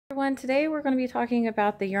everyone. Today we're going to be talking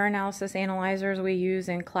about the urinalysis analyzers we use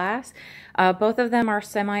in class. Both of them are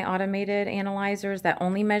semi-automated analyzers that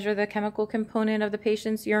only measure the chemical component of the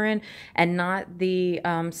patient's urine and not the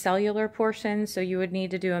cellular portion. So you would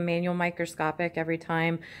need to do a manual microscopic every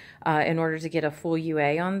time in order to get a full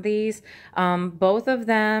UA on these. Both of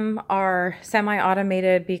them are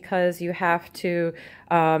semi-automated because you have to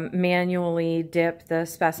manually dip the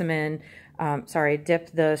specimen dip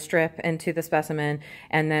the strip into the specimen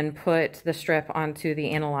and then put the strip onto the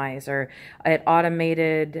analyzer. It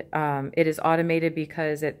is automated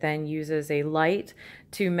because it then uses a light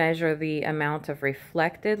to measure the amount of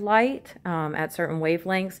reflected light at certain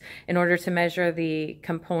wavelengths in order to measure the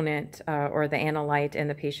component or the analyte in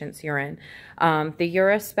the patient's urine. The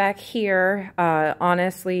Urispec here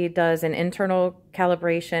honestly does an internal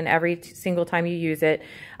calibration every single time you use it,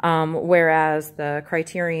 whereas the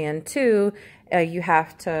Criterion 2, you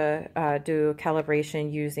have to do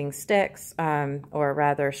calibration using sticks, or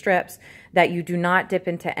rather strips, that you do not dip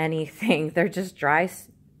into anything. They're just dry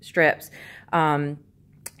strips.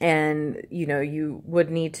 And, you know, you would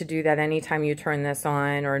need to do that anytime you turn this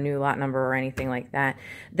on or a new lot number or anything like that.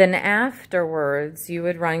 Then afterwards, you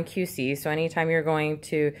would run QC. So anytime you're going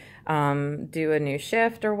to do a new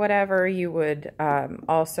shift or whatever, you would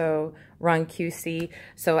also run QC.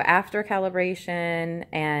 So after calibration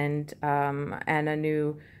and a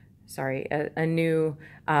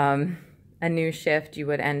new shift, you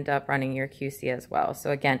would end up running your QC as well. So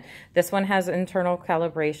again, this one has internal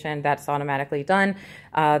calibration that's automatically done.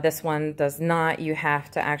 This one does not. You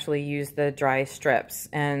have to actually use the dry strips,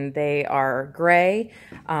 and they are gray,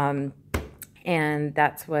 and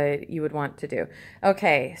that's what you would want to do.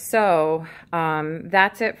 Okay, so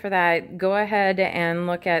that's it for that. Go ahead and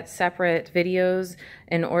look at separate videos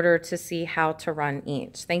in order to see how to run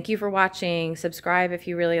each. Thank you for watching. Subscribe if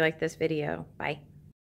you really like this video. Bye.